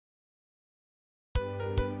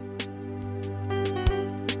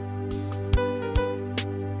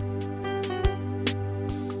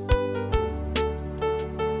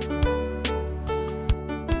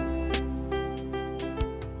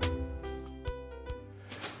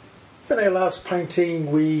In our last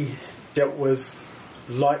painting we dealt with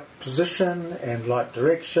light position and light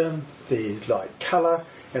direction, the light colour,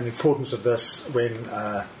 and the importance of this when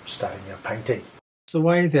starting our painting. It's the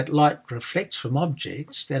way that light reflects from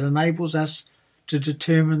objects that enables us to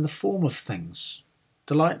determine the form of things.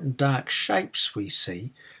 The light and dark shapes we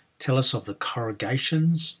see tell us of the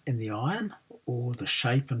corrugations in the iron or the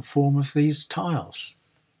shape and form of these tiles.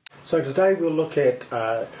 So today we'll look at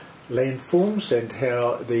landforms and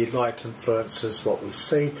how the light influences what we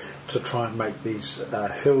see to try and make these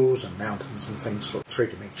hills and mountains and things look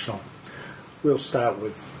three-dimensional. We'll start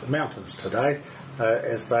with the mountains today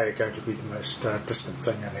as they are going to be the most distant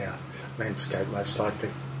thing in our landscape most likely.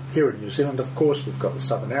 Here in New Zealand, of course, we've got the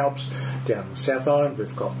Southern Alps down in the South Island,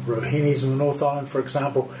 we've got Ruahenis in the North Island, for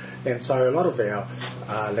example, and so a lot of our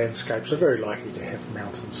landscapes are very likely to have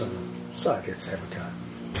mountains in them. So let's have a go.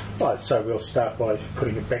 Right, so we'll start by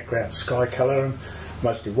putting a background sky colour in,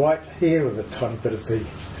 mostly white here with a tiny bit of the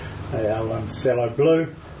phthalo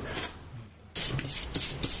blue.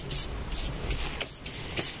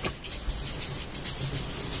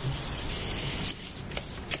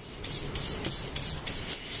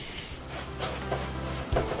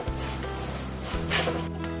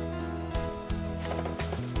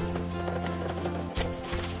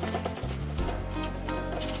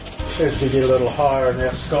 As we get a little higher in our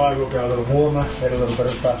sky, we'll go a little warmer, add a little bit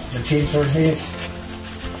of magenta in here.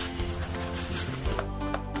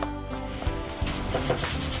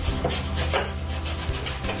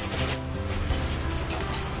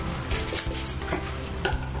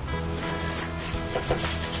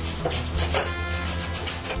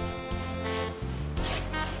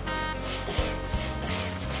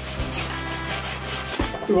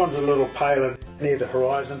 We want it a little paler near the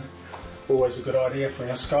horizon. Always a good idea for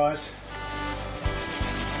our skies.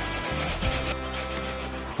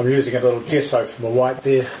 I'm using a little gesso for my white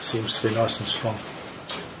there, seems to be nice and strong.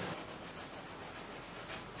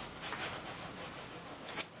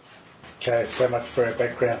 Okay, so much for our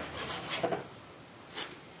background.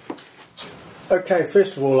 Okay,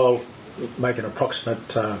 first of all I'll make an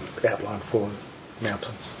approximate outline for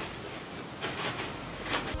mountains.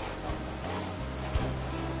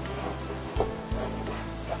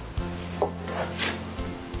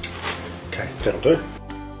 That'll do.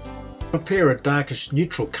 Prepare a darkish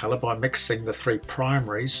neutral colour by mixing the three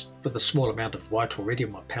primaries with a small amount of white already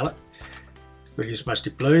on my palette. We'll use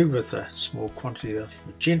mostly blue with a small quantity of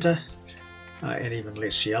magenta and even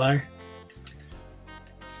less yellow.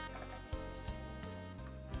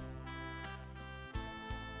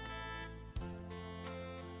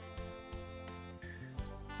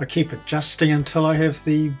 I keep adjusting until I have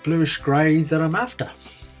the bluish grey that I'm after.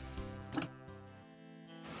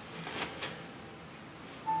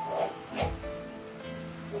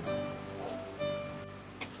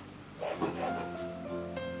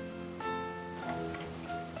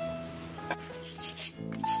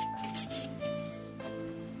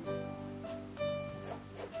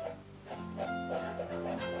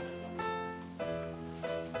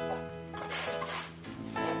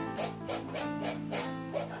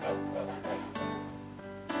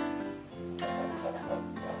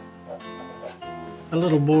 A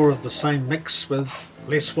little more of the same mix with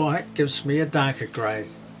less white gives me a darker grey.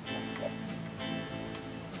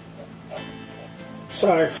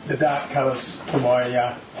 So the dark colours for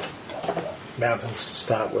my mountains to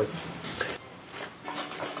start with.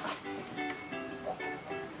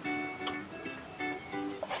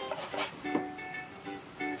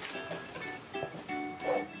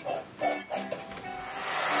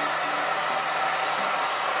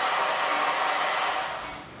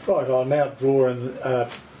 Right, I'll now draw in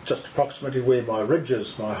just approximately where my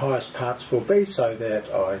ridges, my highest parts will be, so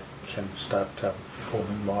that I can start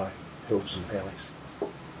forming my hills and valleys.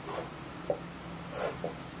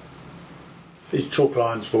 These chalk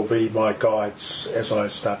lines will be my guides as I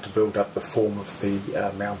start to build up the form of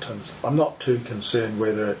the mountains. I'm not too concerned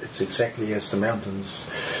whether it's exactly as the mountains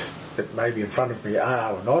that may be in front of me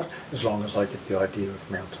are or not, as long as I get the idea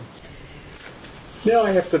of mountains. Now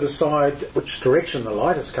I have to decide which direction the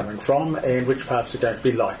light is coming from and which parts are going to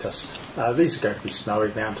be lightest. These are going to be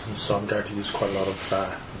snowy mountains, so I'm going to use quite a lot of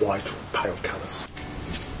white or pale colours.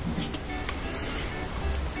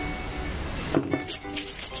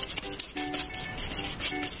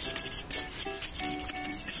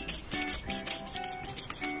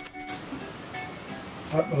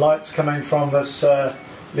 The light's coming from this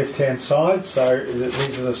left-hand side, so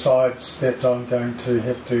these are the sides that I'm going to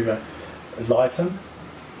have to lighten.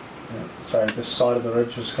 So this side of the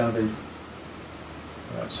ridge is going to be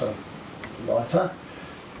sort of lighter.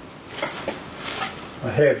 I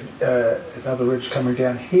have another ridge coming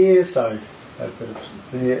down here, so a bit of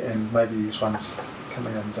there, and maybe these ones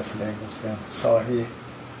coming in different angles down the side here.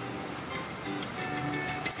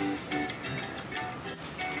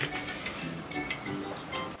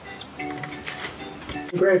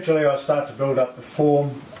 Gradually I start to build up the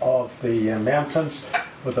form of the mountains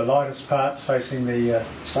with the lightest parts facing the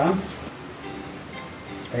sun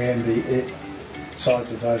and the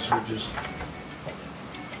sides of those ridges.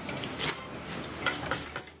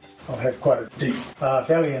 I'll have quite a deep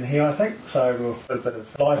valley in here, I think, so we'll put a bit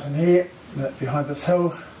of light in here behind this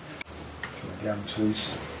hill. Coming down to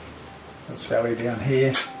this valley down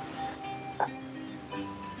here.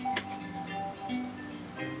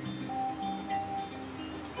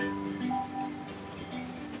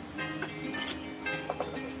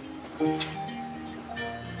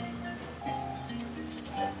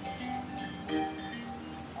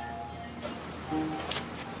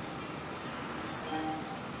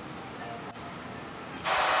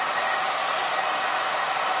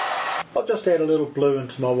 I'll just add a little blue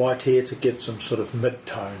into my white here to get some sort of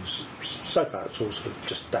mid-tones. So far it's all sort of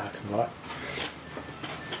just dark and light.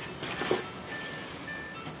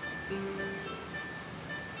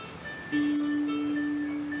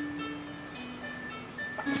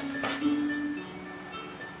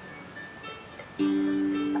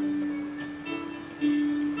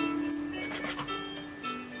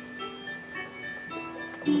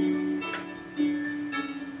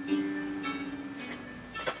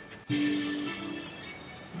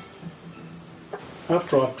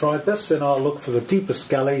 After I've dried this, then I'll look for the deepest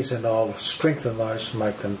gullies and I'll strengthen those and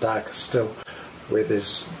make them darker still, where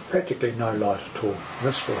there's practically no light at all. And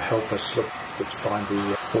this will help us find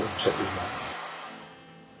the forms that we want.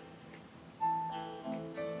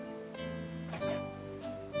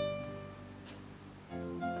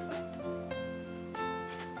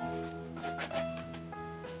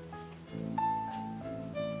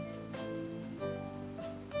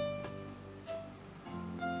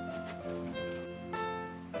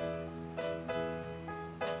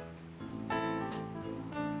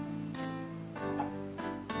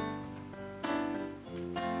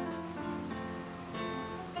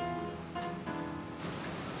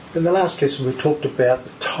 In the last lesson we talked about the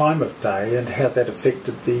time of day and how that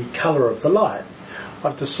affected the colour of the light.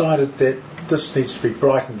 I've decided that this needs to be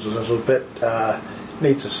brightened a little bit,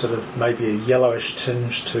 needs a sort of maybe a yellowish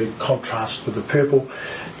tinge to contrast with the purple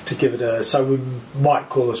to give it a, so we might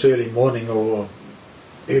call this early morning or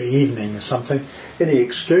early evening or something. Any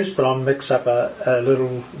excuse, but I'll mix up a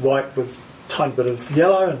little white with a tiny bit of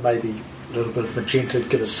yellow and maybe a little bit of magenta to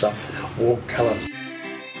give us some warm colours.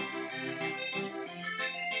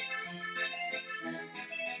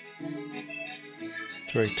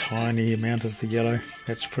 Very tiny amount of the yellow.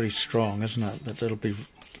 That's pretty strong, isn't it? But it'll be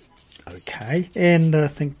okay. And I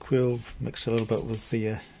think we'll mix a little bit with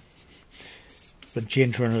the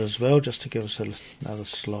magenta in it as well, just to give us another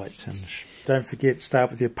slight tinge. Don't forget,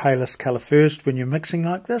 start with your palest colour first when you're mixing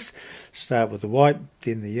like this. Start with the white,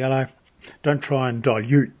 then the yellow. Don't try and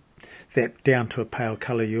dilute that down to a pale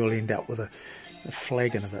colour. You'll end up with a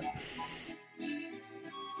flagon of it.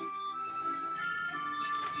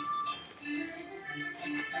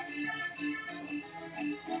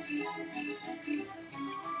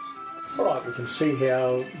 Alright, we can see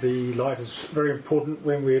how the light is very important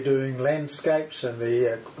when we're doing landscapes and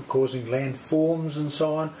the causing landforms and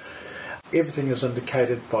so on. Everything is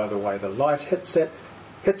indicated by the way the light hits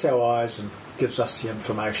our eyes and gives us the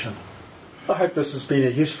information. I hope this has been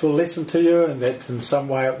a useful lesson to you and that in some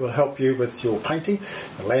way it will help you with your painting,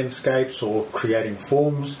 landscapes or creating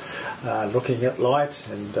forms, looking at light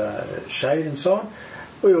and shade and so on.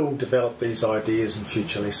 We'll develop these ideas in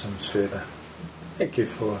future lessons further. Thank you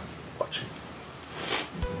for watching.